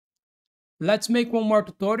Let's make one more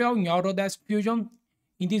tutorial in Autodesk Fusion.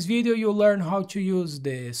 In this video, you'll learn how to use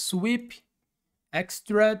the sweep,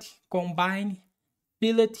 extrude, combine,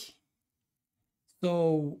 fillet.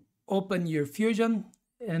 So open your Fusion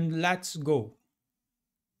and let's go.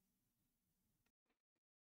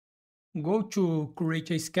 Go to create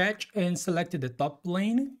a sketch and select the top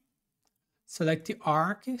plane. Select the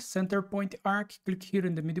arc, center point arc, click here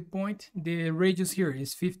in the midpoint. The radius here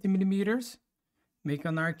is 50 millimeters. Make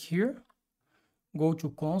an arc here. Go to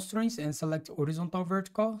constraints and select horizontal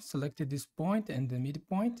vertical. Select this point and the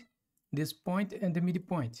midpoint, this point and the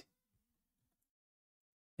midpoint.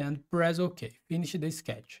 And press OK. Finish the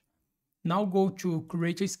sketch. Now go to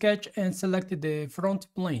create a sketch and select the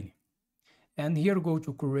front plane. And here go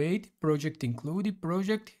to create, project include,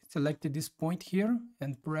 project, select this point here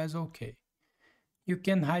and press OK. You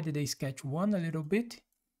can hide the sketch one a little bit.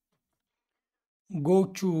 Go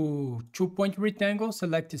to 2-point rectangle,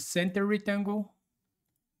 select the center rectangle.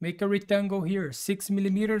 Make a rectangle here, 6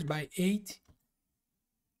 millimeters by 8.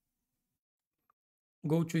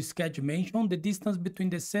 Go to sketch dimension. The distance between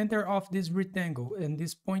the center of this rectangle and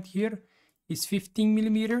this point here is 15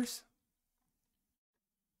 millimeters.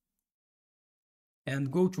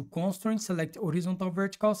 And go to constraint, select horizontal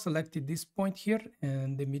vertical, select this point here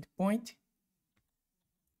and the midpoint.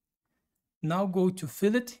 Now go to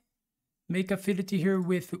fillet. Make a fillet here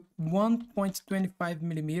with 1.25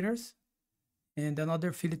 millimeters. And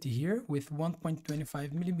another fillet here with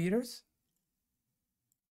 1.25 millimeters.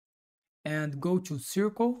 And go to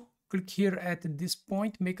circle, click here at this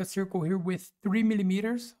point, make a circle here with 3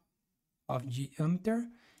 millimeters of diameter,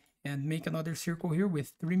 and make another circle here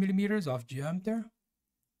with 3 millimeters of diameter.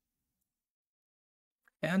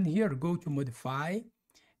 And here go to modify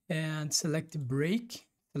and select break,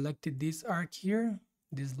 select this arc here,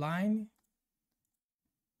 this line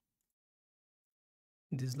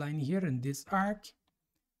here and this arc.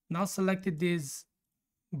 Now select this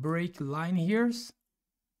break line here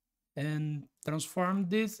and transform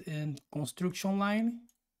this in construction line.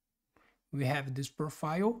 We have this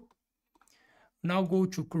profile. Now go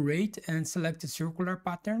to create and select the circular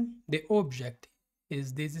pattern. The object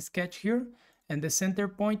is this sketch here and the center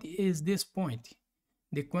point is this point.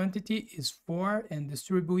 The quantity is 4 and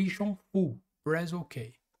distribution full. Press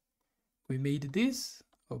OK. We made this.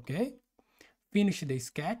 OK. Finish the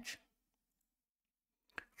sketch.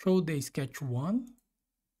 Show the sketch 1.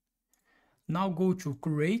 Now go to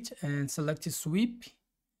create and select sweep.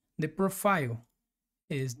 The profile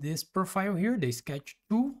is this profile here, the sketch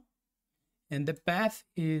 2. And the path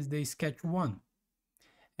is the sketch 1.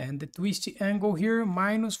 And the twist angle here,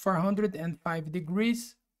 minus 405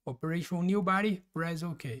 degrees. Operation new body, press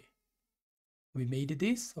OK. We made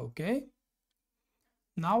this, OK.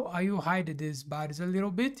 Now I will hide these bodies a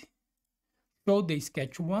little bit. Show the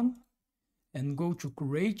sketch 1. And go to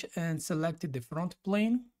create and select the front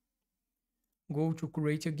plane. Go to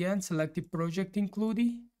create again, select the project include,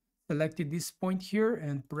 select this point here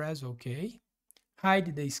and press OK.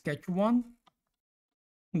 Hide the sketch 1.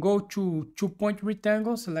 Go to 2-point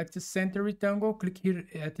rectangle, select the center rectangle, click here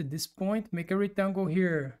at this point, make a rectangle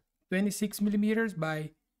here 26 millimeters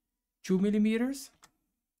by 2 millimeters.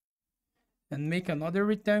 And make another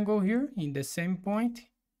rectangle here in the same point,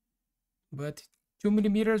 but 2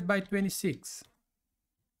 millimeters by 26.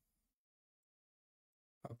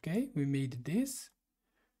 Okay, we made this.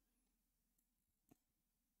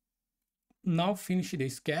 Now finish the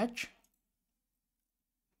sketch.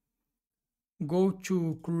 Go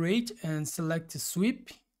to create and select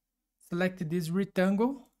sweep. Select this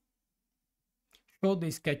rectangle. Show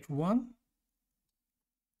the sketch 1.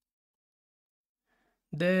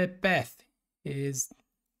 The path is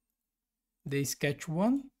the sketch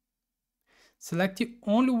 1. Select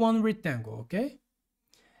only one rectangle, okay?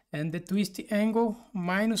 And the twist angle,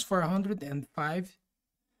 minus 405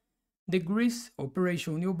 degrees.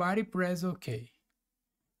 Operation new body, press OK.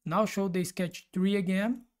 Now show the sketch 3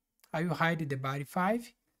 again. I will hide the body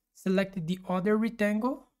 5. Select the other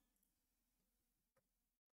rectangle.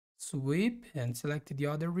 Sweep and select the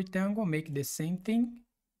other rectangle. Make the same thing.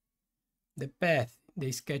 The path,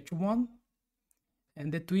 the sketch 1.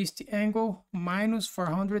 And the twist angle, minus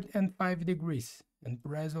 405 degrees. And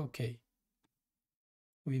press OK.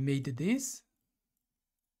 We made this.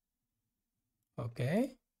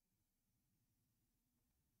 Okay.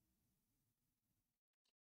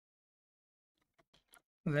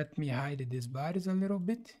 Let me hide these bodies a little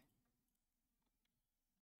bit.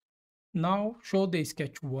 Now show the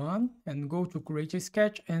sketch 1 and go to create a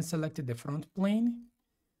sketch and select the front plane.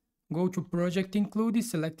 Go to project include,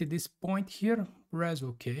 select this point here, press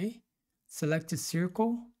OK. Select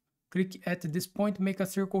circle, click at this point, make a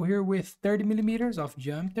circle here with 30 millimeters of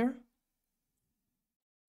diameter.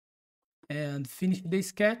 And finish the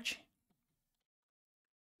sketch.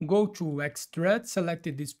 Go to Extrude,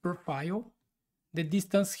 select this profile. The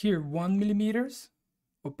distance here, 1 millimeters.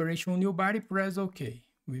 Operation new body, press OK.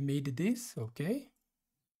 We made this, okay.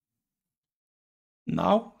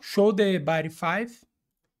 Now show the body 5.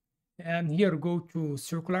 And here go to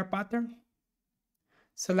circular pattern.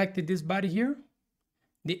 Select this body here.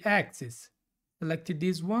 The axis, select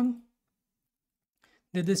this one.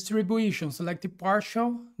 The distribution, select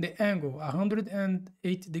partial. The angle,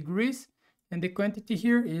 108 degrees. And the quantity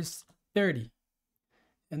here is 30.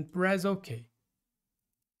 And press OK.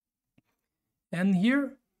 And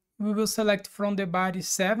here we will select from the body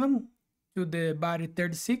 7 to the body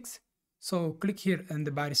 36. So click here on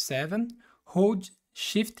the body 7. Hold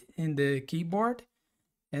Shift in the keyboard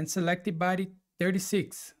and select the body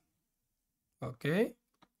 36. Okay.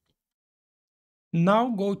 Now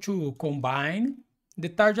go to Combine. The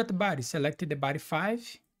target body, select the body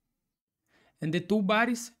 5. And the two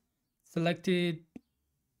bodies, selected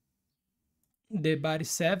the body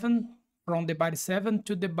 7, from the body 7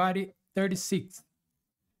 to the body 36.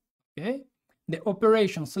 Okay. The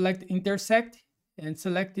operation, select intersect and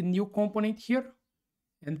select the new component here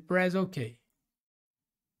and press OK.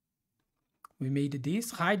 We made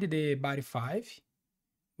this, hide the body 5.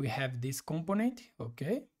 We have this component,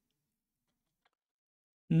 okay.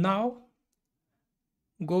 Now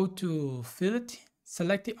go to Fillet,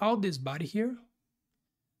 select all this body here.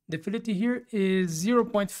 The fillet here is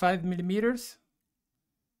 0.5 millimeters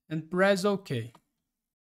and press OK.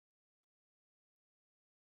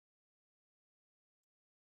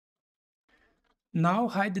 Now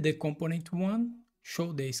hide the component 1,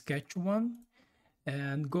 show the sketch 1,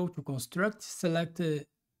 and go to Construct, select the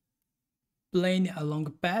plane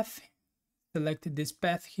along path, select this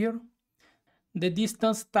path here. The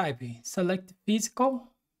distance type, select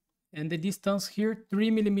physical, and the distance here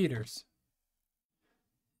 3 millimeters.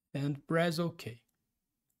 And press OK.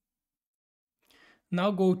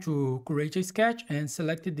 Now go to Create a Sketch and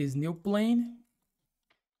select this new plane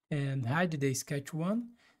and hide the sketch 1.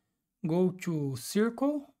 Go to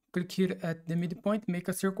Circle, click here at the midpoint, make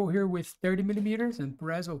a circle here with 30 millimeters and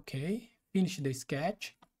press OK. Finish the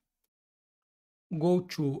sketch. Go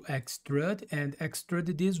to Extrude and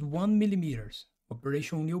extrude this 1 millimeters.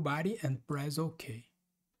 Operation new body and press OK.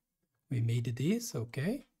 We made this,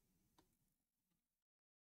 okay.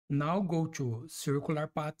 Now go to circular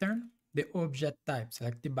pattern, the object type,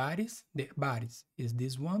 select the bodies is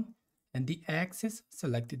this one, and the axis,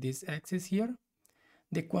 select this axis here.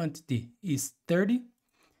 The quantity is 30,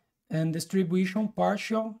 and distribution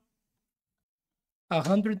partial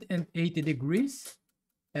 180 degrees,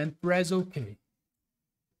 and press OK.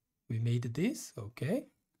 We made this, okay.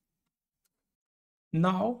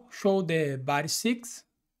 Now show the body 6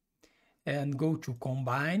 and go to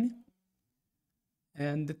Combine.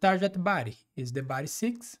 And the target body is the body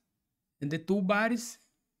 6. And the two bodies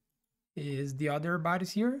is the other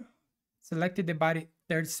bodies here. Select the body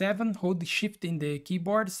 37, hold Shift in the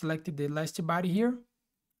keyboard, select the last body here.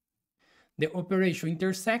 The operation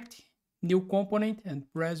intersect, new component, and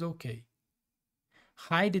press OK.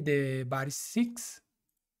 Hide the body 6.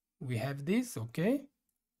 We have this, okay.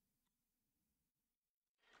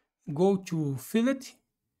 Go to Fillet,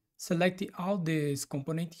 select all this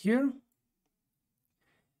component here.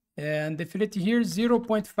 And the fillet here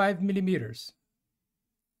 0.5 millimeters.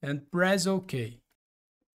 And press OK.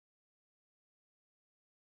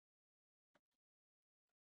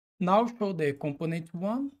 Now show the component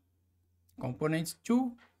 1, component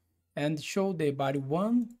 2, and show the body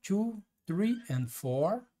 1, 2, 3, and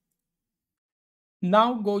 4.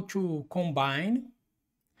 Now go to Combine.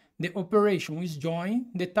 The operation is join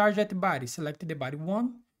the target body, select the body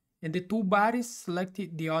 1, and the two bodies, select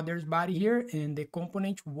the other's body here, and the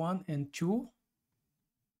component 1 and 2.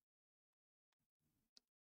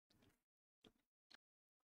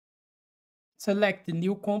 Select the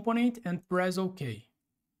new component and press OK.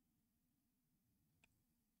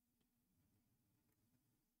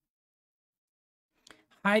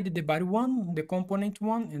 Hide the body 1, the component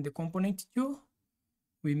 1, and the component 2.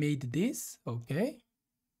 We made this, okay.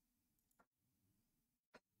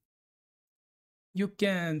 You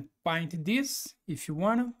can paint this if you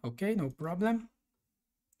want, okay, no problem.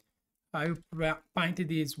 I will paint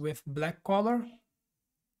this with black color.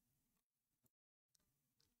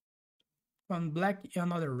 One black,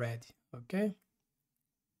 another red, okay.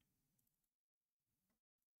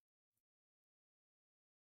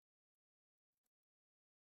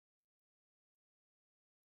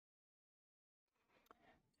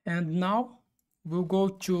 And now we'll go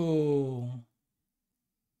to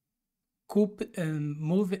copy and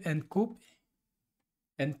move and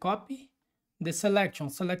copy the selection.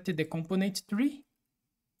 Select the component tree.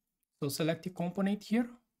 So select the component here,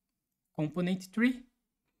 component tree,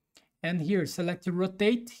 and here select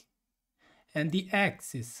rotate and the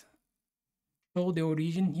axis. Show the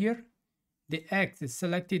origin here. The axis,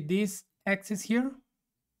 select this axis here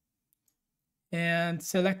and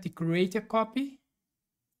select create a copy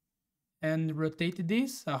and rotate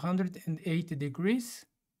this 180 degrees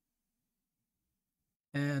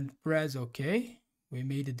and press OK. We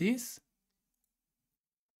made this.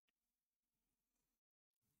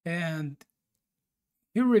 And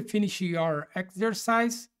here we finish our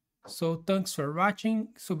exercise. So thanks for watching.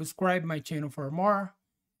 Subscribe my channel for more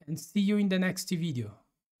and see you in the next video.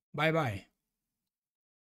 Bye bye.